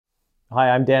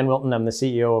Hi, I'm Dan Wilton. I'm the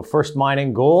CEO of First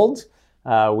Mining Gold.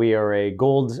 We are a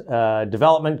gold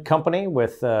development company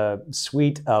with a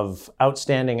suite of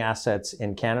outstanding assets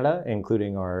in Canada,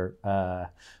 including our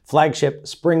flagship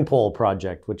Springpole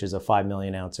project, which is a 5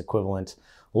 million ounce equivalent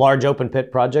large open pit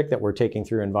project that we're taking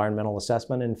through environmental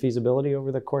assessment and feasibility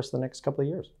over the course of the next couple of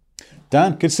years.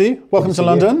 Dan, good to see you. Welcome to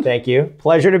London. Thank you.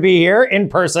 Pleasure to be here in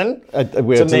person.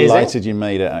 We're delighted you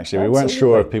made it, actually. We weren't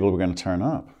sure if people were going to turn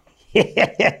up.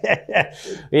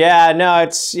 Yeah, no,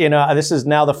 it's, this is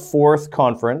now the fourth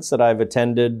conference that I've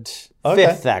attended,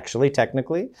 fifth actually,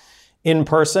 technically, in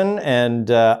person. And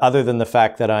other than the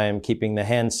fact that I am keeping the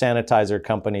hand sanitizer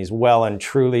companies well and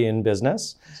truly in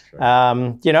business,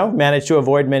 managed to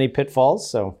avoid many pitfalls.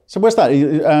 So where's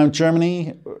that?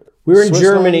 Germany? We were in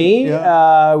Germany.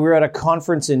 Yeah. We were at a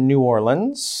conference in New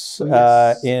Orleans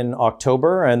in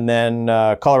October, and then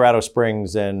Colorado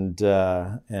Springs and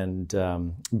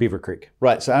Beaver Creek.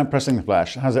 Right. So I'm pressing the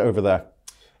flash. How's it over there?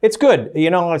 It's good.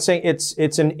 I'd say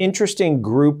it's an interesting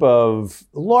group of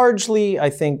largely,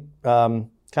 I think, kind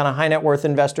of high net worth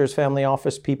investors, family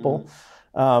office people.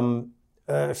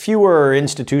 Fewer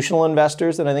institutional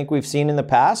investors than I think we've seen in the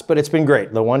past, but it's been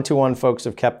great. The one-to-one folks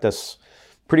have kept us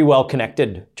pretty well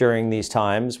connected during these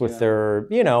times with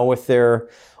their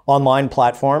online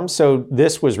platforms. So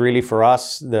this was really for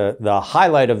us, the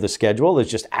highlight of the schedule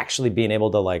is just actually being able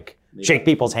to shake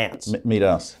people's hands. Meet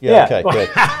us. Yeah. Okay, good.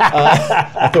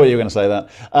 I thought you were going to say that.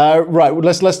 Right,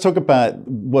 let's talk about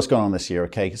what's going on this year,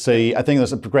 okay? So I think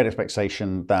there's a great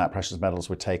expectation that precious metals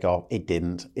would take off. It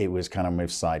didn't. It was kind of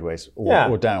moved sideways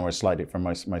or downwards slightly for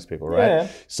most people, right? Yeah.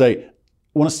 So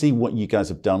I want to see what you guys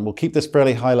have done. We'll keep this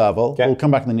fairly high level. Okay. We'll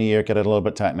come back in the new year, get it a little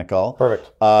bit technical. Perfect.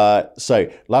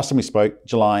 So last time we spoke,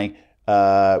 July,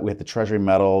 we had the Treasury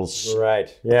Metals.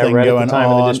 Right. Yeah, right at the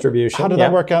time of the distribution. How did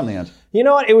that work out in the end? You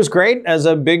know what? It was great. As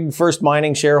a big First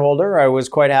Mining shareholder, I was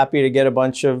quite happy to get a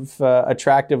bunch of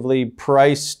attractively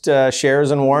priced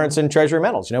shares and warrants in Treasury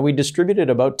Metals. We distributed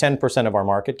about 10% of our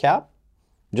market cap.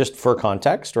 Just for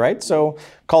context, right? So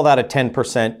call that a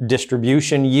 10%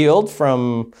 distribution yield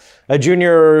from a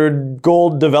junior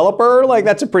gold developer.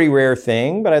 That's a pretty rare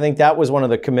thing, but I think that was one of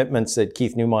the commitments that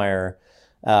Keith Neumeyer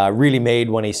really made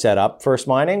when he set up First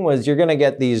Mining, was you're going to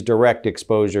get these direct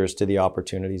exposures to the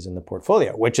opportunities in the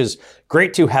portfolio, which is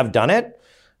great to have done it.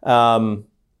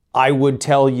 I would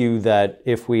tell you that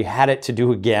if we had it to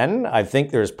do again, I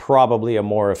think there's probably a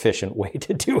more efficient way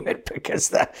to do it, because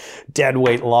the dead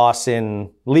weight loss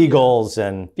in legals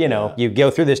and, you go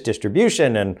through this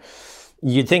distribution and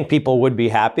you'd think people would be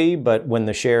happy, but when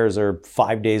the shares are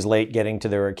 5 days late getting to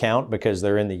their account because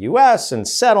they're in the US and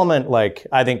settlement,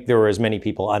 I think there were as many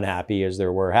people unhappy as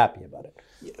there were happy about it.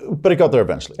 But it got there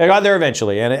eventually. It got there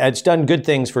eventually, and it's done good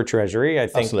things for Treasury. I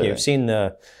think You've seen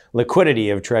the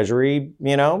liquidity of Treasury,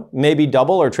 maybe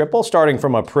double or triple, starting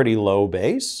from a pretty low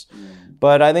base.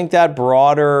 But I think that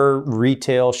broader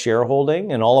retail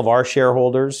shareholding and all of our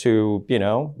shareholders who,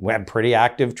 we have pretty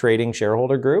active trading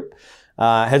shareholder group,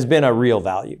 has been a real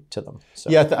value to them. So.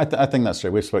 Yeah, I think that's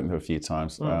true. We've spoken to a few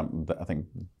times. I think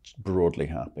broadly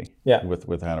happy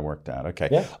with how it worked out. Okay.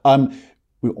 Yeah.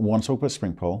 We want to talk about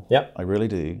Springpole. Yep. I really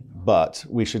do. But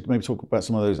we should maybe talk about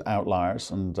some of those outliers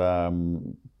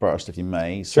and burst, if you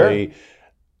may. Sure. So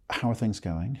how are things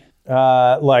going?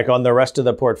 On the rest of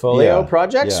the portfolio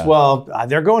projects? Yeah. Well,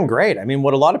 they're going great. I mean,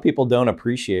 what a lot of people don't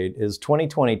appreciate is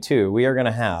 2022, we are going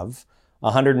to have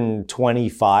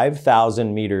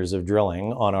 125,000 meters of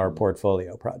drilling on our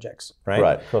portfolio projects, right?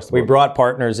 Right. We brought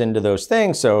partners into those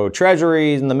things. So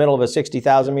Treasury is in the middle of a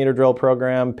 60,000 meter drill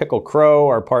program. Pickle Crow,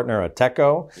 our partner at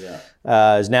Teco,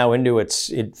 is now into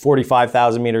its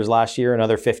 45,000 meters last year,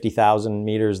 another 50,000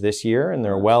 meters this year, and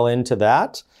they're well into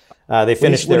that. They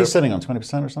finished What are you sitting on,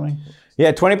 20% or something?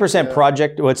 Yeah, 20%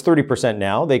 project. Well, it's 30%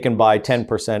 now. They can buy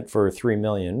 10% for $3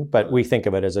 million, but we think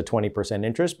of it as a 20%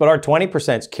 interest. But our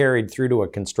 20% is carried through to a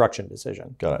construction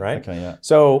decision. Got it. Right? Okay, yeah.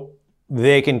 So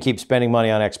they can keep spending money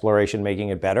on exploration, making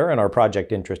it better, and our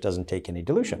project interest doesn't take any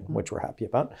dilution, which we're happy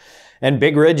about. And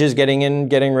Big Ridge is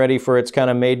getting ready for its kind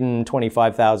of maiden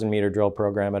 25,000 meter drill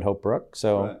program at Hope Brook.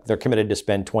 So they're committed to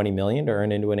spend $20 million to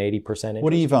earn into an 80% interest.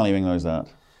 What are you valuing those at?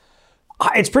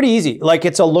 It's pretty easy.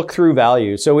 It's a look-through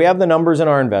value. So we have the numbers in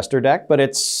our investor deck, but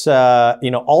it's,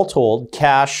 all told,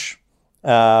 cash,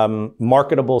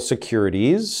 marketable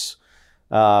securities,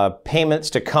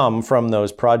 payments to come from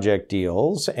those project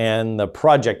deals, and the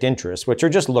project interests, which are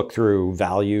just look-through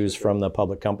values from the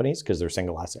public companies because they're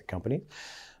single asset companies.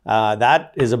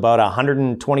 That is about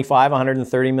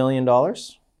 $130 million,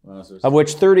 of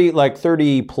which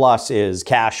 30 plus is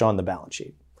cash on the balance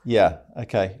sheet. Yeah.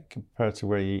 Okay. Compared to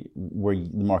where the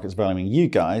market's valuing you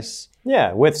guys.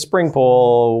 Yeah, with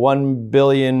Springpole, 1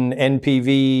 billion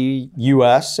NPV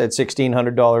US at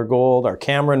 $1,600 gold. Our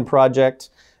Cameron project,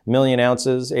 1 million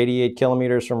ounces, 88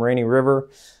 kilometers from Rainy River.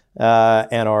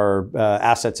 And our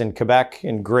assets in Quebec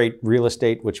and great real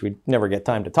estate, which we never get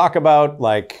time to talk about.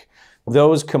 Like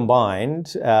those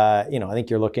combined, I think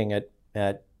you're looking at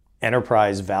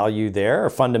enterprise value there, or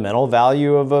fundamental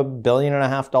value of $1.5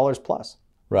 billion plus.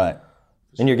 Right.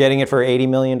 And you're getting it for $80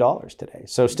 million today.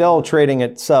 So still trading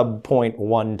at sub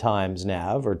 0.1 times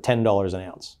NAV, or $10 an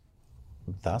ounce.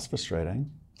 That's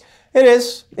frustrating. It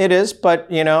is. But,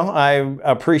 I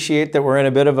appreciate that we're in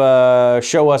a bit of a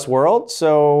show us world.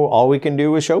 So all we can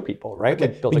do is show people, right?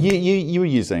 Okay. But you were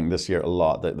using this year a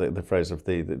lot the phrase of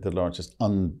the largest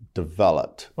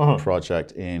undeveloped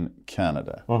project in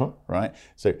Canada, right?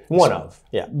 So One of.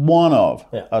 Yeah.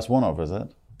 That's one of, is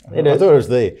it? It is. I thought it was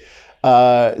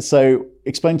the. So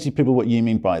explain to people what you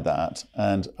mean by that,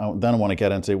 and then I want to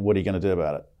get into what are you going to do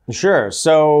about it. Sure.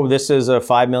 So this is a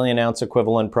 5 million ounce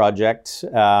equivalent project.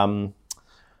 One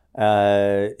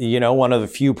of the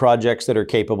few projects that are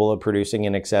capable of producing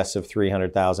in excess of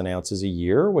 300,000 ounces a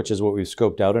year, which is what we've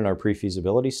scoped out in our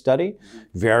pre-feasibility study.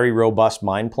 Very robust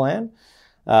mine plan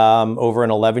over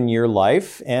an 11-year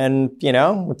life. And,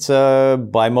 it's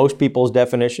by most people's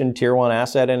definition, tier 1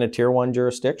 asset in a tier 1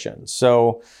 jurisdiction.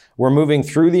 So we're moving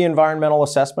through the environmental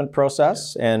assessment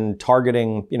process and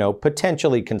targeting,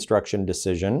 potentially construction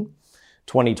decision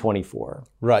 2024.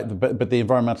 Right, but the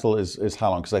environmental is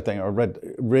how long? Because I think I read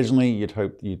originally you'd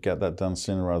hope you'd get that done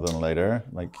sooner rather than later.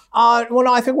 Well,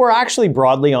 no, I think we're actually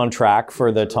broadly on track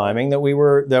for the timing that we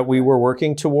were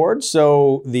working towards.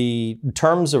 So the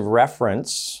terms of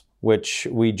reference, which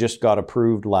we just got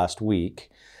approved last week,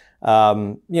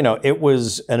 it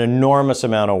was an enormous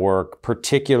amount of work,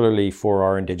 particularly for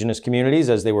our Indigenous communities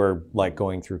as they were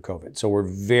going through COVID. So we're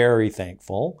very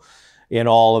thankful in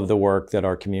all of the work that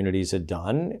our communities had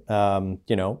done, and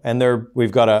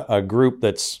we've got a group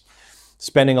that's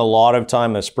spending a lot of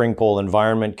time, a Springpole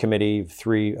Environment Committee,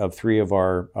 three of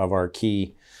our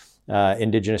key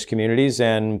Indigenous communities,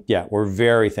 and yeah, we're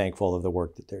very thankful of the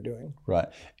work that they're doing. Right.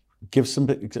 Give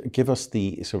us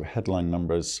the sort of headline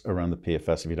numbers around the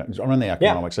PFS, if you don't, around the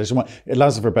economics. Yeah. It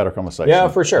allows for a better conversation. Yeah,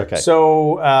 for sure. Okay.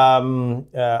 So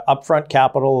upfront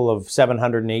capital of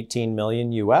 $718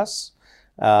 million US.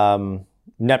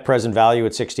 Net present value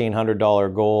at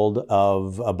 $1,600 gold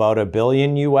of about $1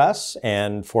 billion US,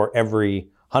 and for every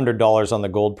 $100 on the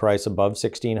gold price above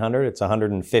 1,600, it's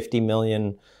 $150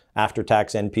 million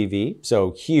after-tax NPV.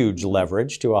 So huge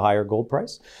leverage to a higher gold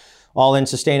price. All-in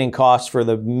sustaining costs for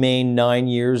the main 9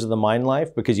 years of the mine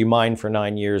life, because you mine for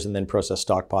 9 years and then process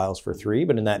stockpiles for 3.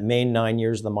 But in that main 9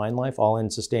 years of the mine life,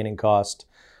 all-in sustaining cost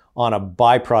on a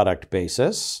byproduct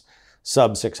basis,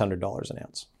 sub $600 an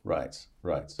ounce. Right.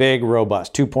 Big,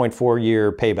 robust,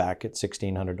 2.4-year payback at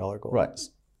 $1,600 gold. Right.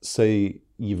 So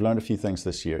you've learned a few things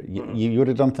this year. You would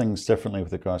have done things differently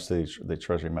with regards to the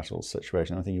Treasury Metals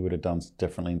situation. I think you would have done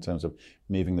differently in terms of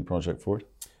moving the project forward.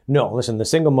 No, listen, the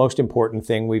single most important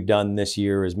thing we've done this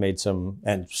year is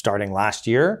and starting last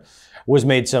year, was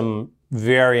made some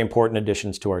very important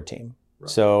additions to our team. Right.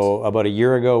 So about a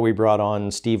year ago, we brought on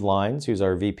Steve Lines, who's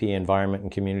our VP Environment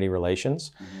and Community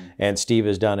Relations. Mm-hmm. And Steve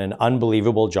has done an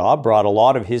unbelievable job, brought a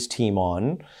lot of his team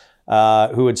on,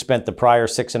 who had spent the prior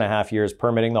 6.5 years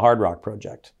permitting the Hard Rock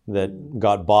project that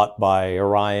got bought by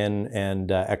Orion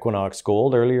and Equinox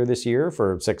Gold earlier this year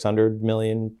for $600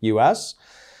 million US.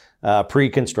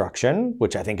 Pre-construction,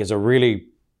 which I think is a really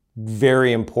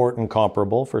very important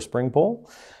comparable for Springpole.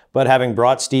 But having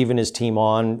brought Steve and his team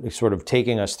on, sort of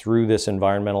taking us through this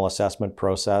environmental assessment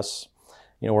process,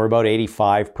 we're about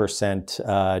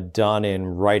 85% done in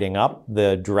writing up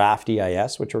the draft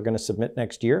EIS, which we're going to submit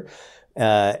next year.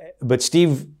 But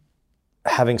Steve,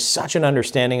 having such an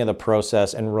understanding of the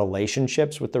process and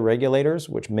relationships with the regulators,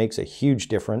 which makes a huge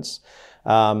difference,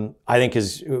 I think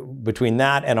is between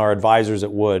that and our advisors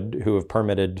at Wood, who have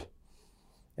permitted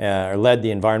or led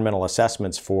the environmental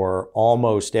assessments for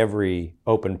almost every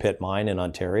open pit mine in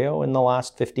Ontario in the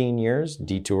last 15 years,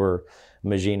 Detour,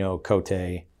 Magino,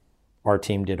 Côté, our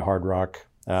team did Hard Rock.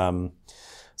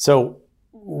 So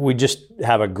we just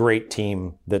have a great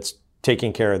team that's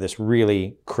taking care of this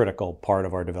really critical part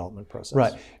of our development process.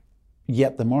 Right.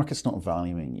 Yet the market's not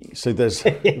valuing you. So there's,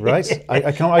 right?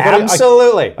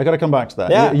 Absolutely. I got to come back to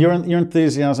that. Yeah. Your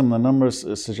enthusiasm, the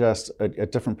numbers suggest a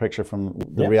different picture from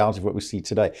the reality of what we see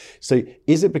today. So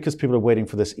is it because people are waiting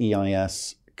for this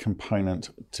EIS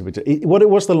component to be,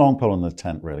 what's the long pole in the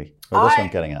tent really? Or that's what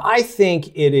I'm getting at. I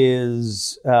think it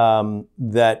is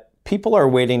that people are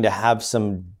waiting to have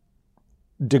some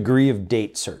degree of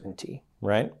date certainty,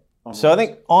 right? So I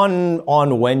think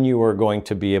on when you are going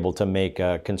to be able to make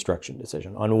a construction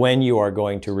decision, on when you are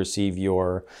going to receive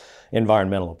your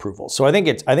environmental approval. So I think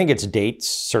it's date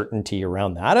certainty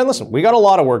around that. And listen, we got a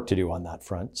lot of work to do on that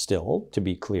front still, to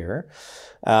be clear.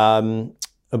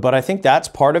 But I think that's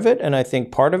part of it. And I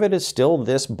think part of it is still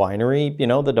this binary,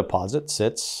 the deposit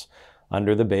sits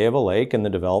under the bay of a lake, and the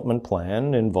development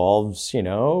plan involves,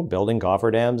 building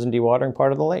cofferdams and dewatering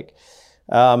part of the lake.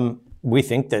 We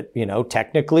think that,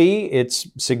 technically it's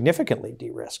significantly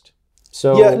de-risked.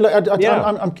 So yeah, look,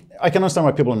 I can understand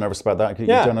why people are nervous about that. You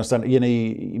can understand,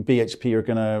 BHP are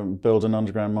going to build an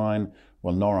underground mine,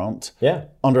 well, Noront,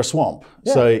 under a swamp.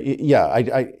 Yeah. So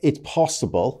it's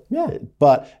possible,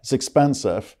 but it's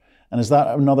expensive. And is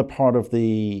that another part of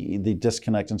the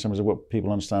disconnect in terms of what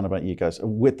people understand about you guys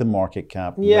with the market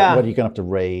cap? Yeah. What are you going to have to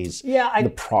raise? Yeah, the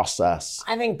process.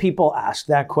 I think people ask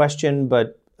that question,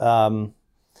 but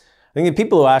I think the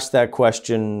people who ask that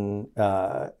question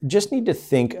just need to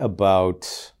think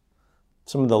about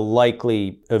some of the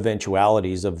likely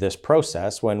eventualities of this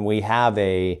process when we have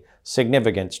a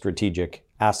significant strategic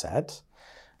asset.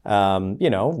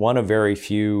 One of very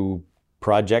few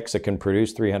projects that can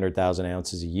produce 300,000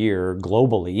 ounces a year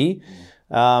globally.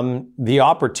 The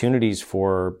opportunities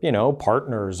for,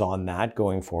 partners on that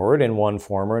going forward in one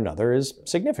form or another is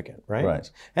significant, right?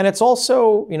 Right. And it's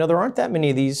also, there aren't that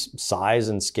many of these size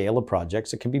and scale of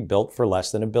projects that can be built for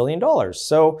less than $1 billion.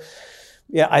 So,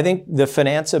 I think the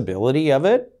financeability of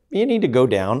it, you need to go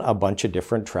down a bunch of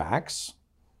different tracks.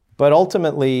 But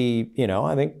ultimately,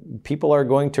 I think people are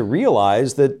going to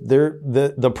realize that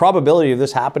the probability of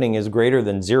this happening is greater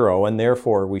than zero, and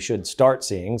therefore we should start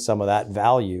seeing some of that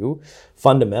value,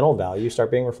 fundamental value, start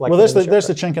being reflected. Well, there's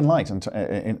the chink in light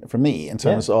for me in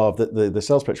terms of the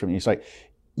sales pitch. It's like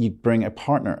you bring a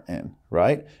partner in,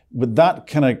 right? But that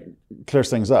kind of clears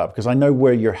things up because I know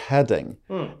where you're heading.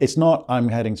 It's not I'm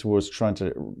heading towards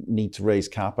need to raise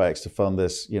capex to fund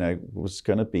this. What's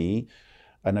going to be.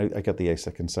 I know I get the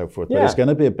ASIC and so forth, but it's going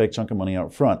to be a big chunk of money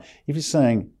up front. If you're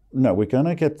saying, no, we're going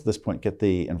to get to this point, get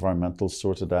the environmental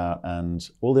sorted out and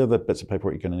all the other bits of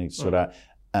paperwork you're going to need to sort out,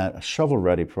 a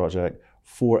shovel-ready project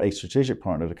for a strategic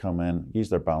partner to come in, use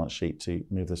their balance sheet to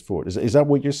move this forward. Is that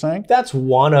what you're saying? That's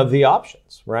one of the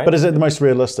options, right? But is it the most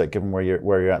realistic given where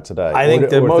you're at today? I think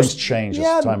the most things change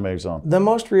as time moves on. The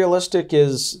most realistic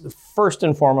is first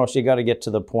and foremost, you got to get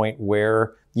to the point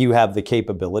where you have the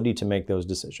capability to make those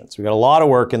decisions. We got a lot of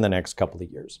work in the next couple of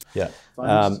years. Yeah.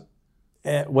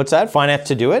 What's that? Finance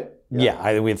to do it?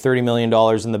 Yeah, we have $30 million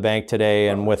in the bank today,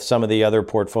 and with some of the other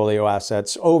portfolio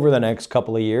assets over the next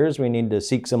couple of years, we need to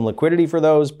seek some liquidity for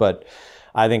those, but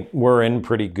I think we're in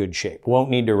pretty good shape. Won't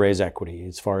need to raise equity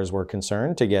as far as we're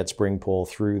concerned to get Springpole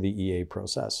through the EA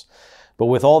process. But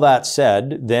with all that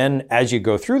said, then as you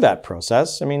go through that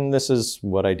process, this is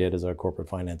what I did as a corporate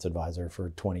finance advisor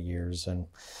for 20 years.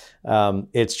 And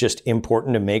it's just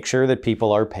important to make sure that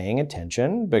people are paying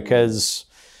attention because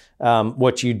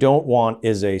what you don't want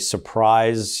is a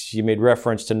surprise. You made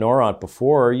reference to Noront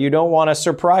before. You don't want a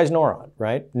surprise Noront,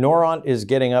 right? Noront is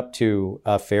getting up to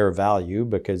a fair value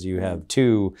because you have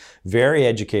two very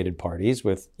educated parties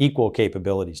with equal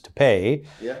capabilities to pay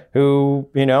who,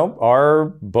 are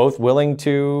both willing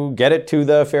to get it to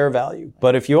the fair value.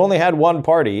 But if you only had one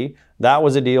party, that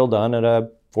was a deal done at a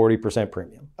 40%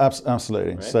 premium.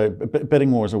 Absolutely. Right? So bidding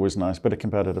war is always nice, bit of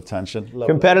competitive tension.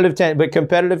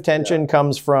 Competitive tension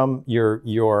comes from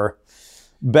your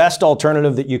best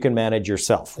alternative that you can manage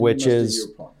yourself, which is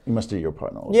you must do your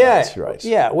part. Right.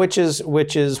 Yeah, which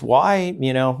is why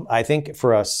I think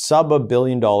for a sub $1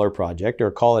 billion project, or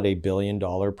call it $1 billion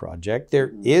project,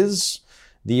 there is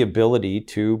the ability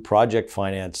to project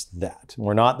finance that.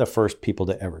 We're not the first people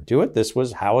to ever do it. This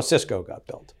was how Osisko got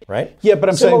built, right? Yeah, but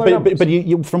I'm saying, but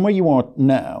you from where you are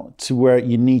now to where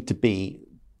you need to be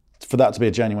for that to be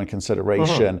a genuine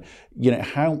consideration,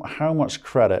 how much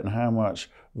credit and how much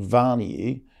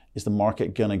value is the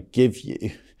market going to give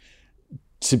you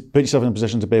to put yourself in a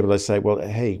position to be able to say, well,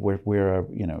 hey, we're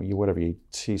you whatever you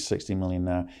 260 million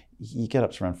now. You get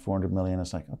up to around 400 million.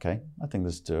 It's like, okay, I think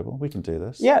this is doable. We can do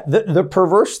this. Yeah. The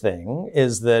perverse thing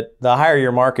is that the higher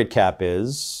your market cap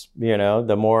is,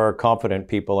 the more confident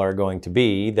people are going to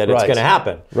be that it's going to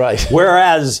happen. Right.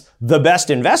 Whereas the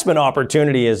best investment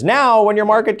opportunity is now when your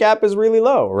market cap is really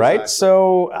low, right? Exactly.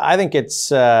 So I think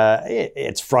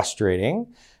it's frustrating.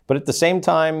 But at the same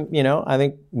time, I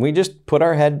think we just put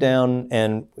our head down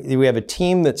and we have a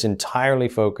team that's entirely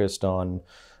focused on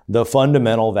the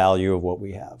fundamental value of what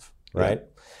we have, right?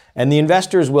 Yeah. And the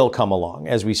investors will come along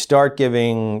as we start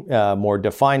giving more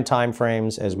defined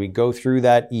timeframes, as we go through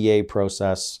that EA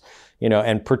process.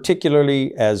 and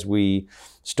particularly as we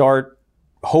start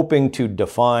hoping to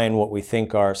define what we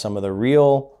think are some of the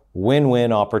real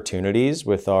win-win opportunities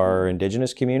with our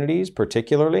Indigenous communities,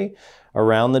 particularly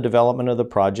around the development of the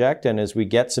project. And as we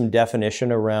get some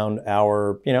definition around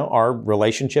our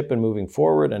relationship and moving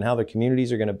forward and how the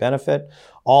communities are going to benefit,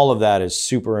 all of that is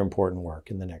super important work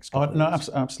in the next couple of years.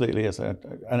 Absolutely is. And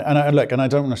I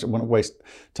don't want to waste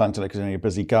time today because you're a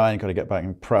busy guy and got to get back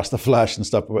and press the flesh and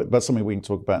stuff, but that's something we can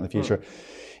talk about in the future.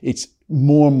 It's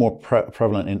more and more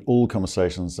prevalent in all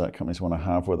conversations that companies want to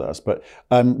have with us. But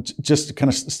just kind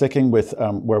of sticking with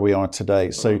where we are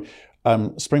today. So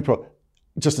Springpole,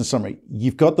 just in summary,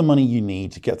 you've got the money you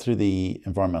need to get through the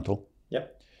environmental.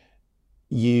 Yep.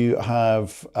 You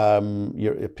have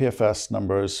your PFS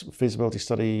numbers, feasibility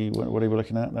study. What are we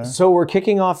looking at there? So we're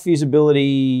kicking off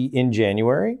feasibility in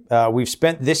January. We've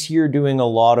spent this year doing a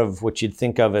lot of what you'd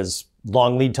think of as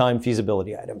long lead time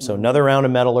feasibility items. So another round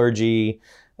of metallurgy,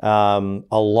 a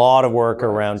lot of work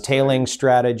around tailing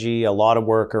strategy, a lot of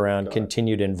work around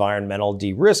continued environmental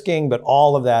de-risking, but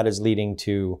all of that is leading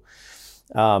to,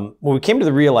 when we came to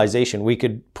the realization we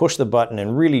could push the button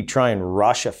and really try and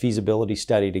rush a feasibility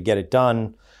study to get it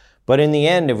done. But in the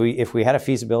end, if we had a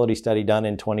feasibility study done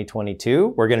in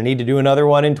 2022, we're going to need to do another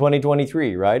one in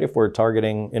 2023, right? If we're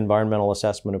targeting environmental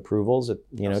assessment approvals,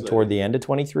 toward the end of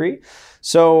 23.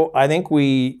 So I think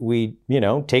we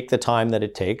take the time that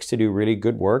it takes to do really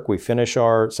good work. We finish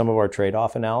some of our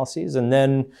trade-off analyses, and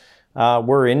then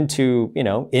we're into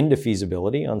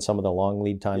feasibility on some of the long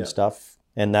lead time stuff.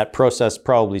 And that process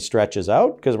probably stretches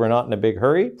out because we're not in a big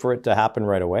hurry for it to happen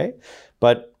right away.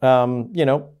 But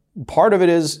part of it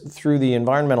is through the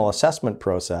environmental assessment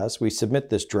process. We submit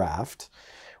this draft,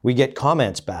 we get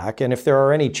comments back, and if there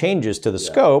are any changes to the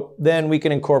scope, then we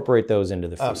can incorporate those into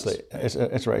the fees. Absolutely,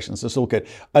 iterations. It's all good.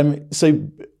 So,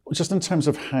 just in terms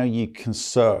of how you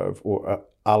conserve or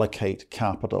allocate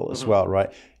capital as well,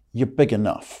 right? You're big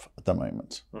enough at the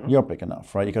moment. You're big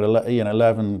enough, right? You've got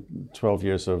 11, 12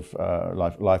 years of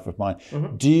life of mine.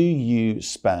 Do you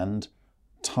spend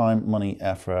time, money,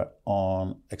 effort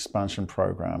on expansion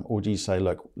program, or do you say,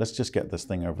 look, let's just get this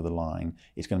thing over the line,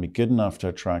 it's going to be good enough to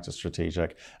attract a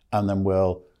strategic, and then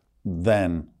we'll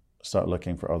start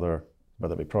looking for other,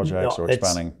 whether it be projects or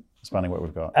expanding what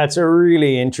we've got? That's a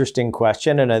really interesting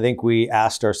question, and I think we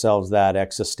asked ourselves that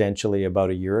existentially about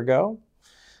a year ago.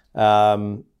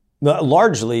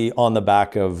 Largely on the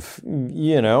back of,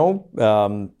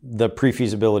 the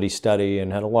pre-feasibility study,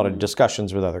 and had a lot of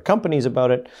discussions with other companies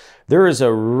about it. There is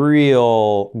a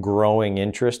real growing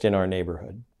interest in our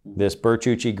neighborhood. This Birch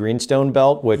Uchi Greenstone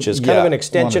Belt, which is kind of an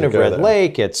extension of Red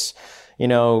Lake. It's,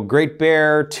 Great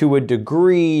Bear to a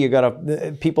degree.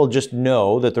 People just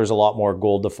know that there's a lot more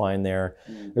gold to find there.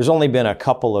 There's only been a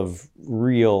couple of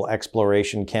real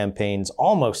exploration campaigns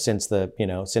almost since the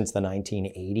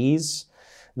 1980s.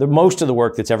 Most of the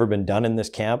work that's ever been done in this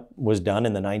camp was done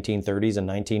in the 1930s and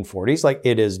 1940s. Like,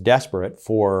 it is desperate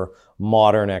for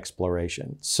modern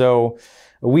exploration. So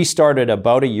we started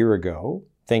about a year ago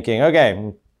thinking,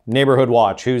 okay, neighborhood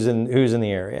watch, who's in the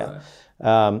area?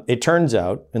 Right. It turns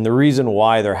out, and the reason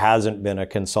why there hasn't been a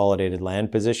consolidated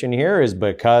land position here is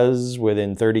because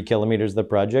within 30 kilometers of the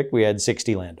project, we had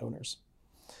 60 landowners.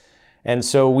 And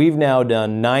so we've now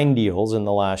done 9 deals in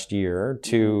the last year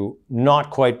to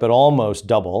not quite, but almost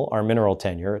double our mineral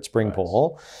tenure at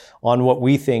Springpole on what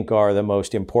we think are the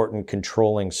most important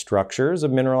controlling structures of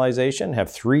mineralization.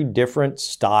 Have 3 different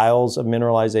styles of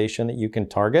mineralization that you can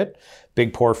target.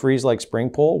 Big porphyries like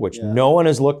Springpole, which no one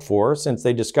has looked for since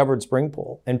they discovered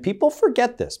Springpole. And people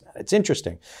forget this, man. It's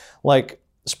interesting. Like,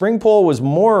 Springpole was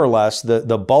more or less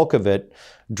the bulk of it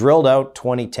drilled out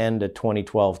 2010 to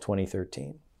 2012,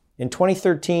 2013. In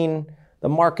 2013, the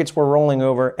markets were rolling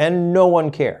over and no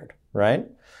one cared, right?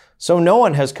 So no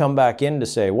one has come back in to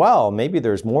say, well, maybe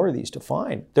there's more of these to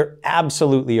find. There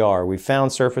absolutely are. We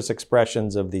found surface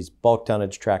expressions of these bulk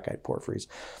tonnage trachyte porphyries.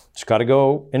 Just got to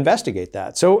go investigate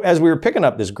that. So as we were picking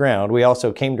up this ground, we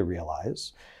also came to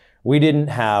realize we didn't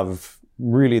have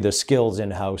really the skills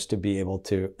in-house to be able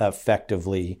to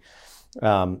effectively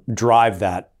drive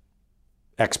that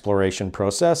exploration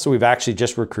process. So we've actually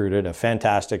just recruited a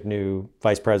fantastic new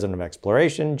vice president of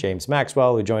exploration, James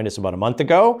Maxwell, who joined us about a month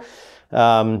ago.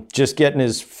 Just getting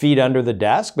his feet under the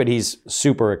desk, but he's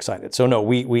super excited. So no,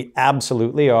 we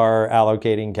absolutely are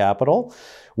allocating capital.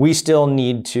 We still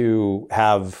need to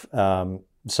have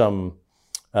some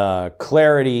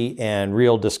clarity and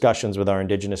real discussions with our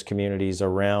Indigenous communities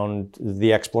around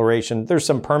the exploration. There's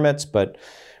some permits, but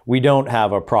we don't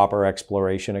have a proper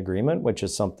exploration agreement, which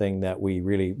is something that we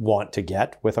really want to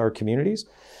get with our communities.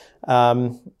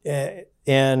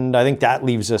 And I think that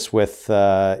leaves us with,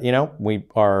 we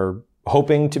are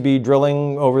hoping to be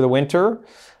drilling over the winter,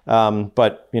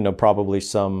 but, probably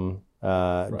some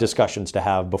discussions to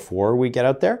have before we get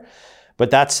out there. But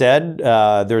that said,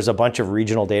 there's a bunch of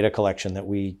regional data collection that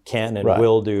we can and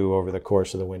will do over the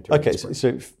course of the winter. Okay,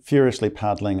 so furiously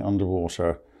paddling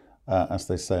underwater, as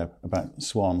they say about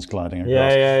swans gliding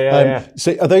across. Yeah.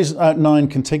 So are those 9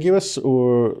 contiguous,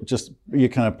 or just you're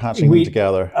kind of patching them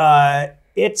together?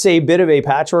 It's a bit of a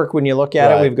patchwork when you look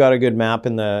at it. We've got a good map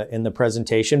in the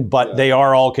presentation, but they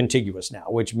are all contiguous now,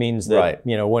 which means that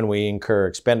when we incur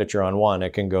expenditure on one,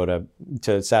 it can go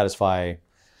to satisfy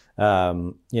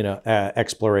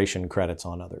exploration credits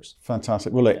on others.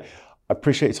 Fantastic. Well, look, I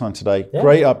appreciate your time today. Yeah.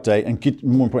 Great update, and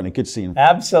more importantly, good seeing you.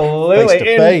 Absolutely,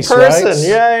 face-to-face, in person. Right?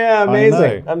 Yeah,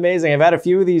 amazing. I've had a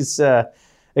few of these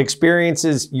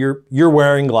experiences. You're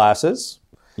wearing glasses.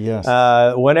 Yes.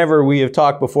 Whenever we have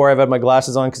talked before, I've had my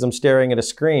glasses on because I'm staring at a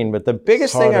screen. But the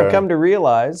biggest thing I've come to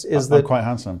realize is that I'm quite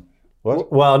handsome.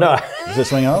 What? Well, no. Is there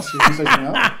something else? You can say something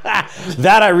else?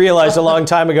 That I realized a long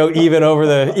time ago, even over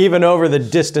the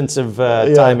distance of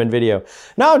time and video.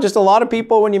 No, just a lot of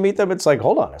people, when you meet them, it's like,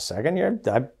 hold on a second,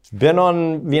 I've been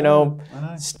on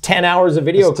 10 hours of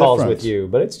video calls with you,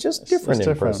 but it's just different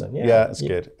in person. Yeah, it's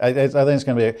good. I think it's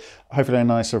going to be hopefully a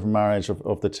nice sort of marriage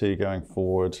of the two going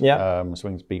forward. Yeah. So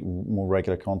we can be more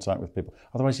regular contact with people.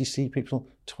 Otherwise, you see people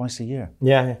twice a year.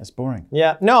 Yeah. It's boring.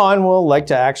 Yeah. No, and we'll like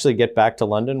to actually get back to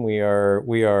London. We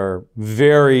are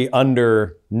very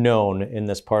under-known in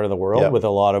this part of the world with a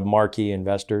lot of marquee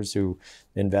investors who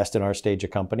invest in our stage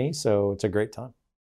of company. So it's a great time.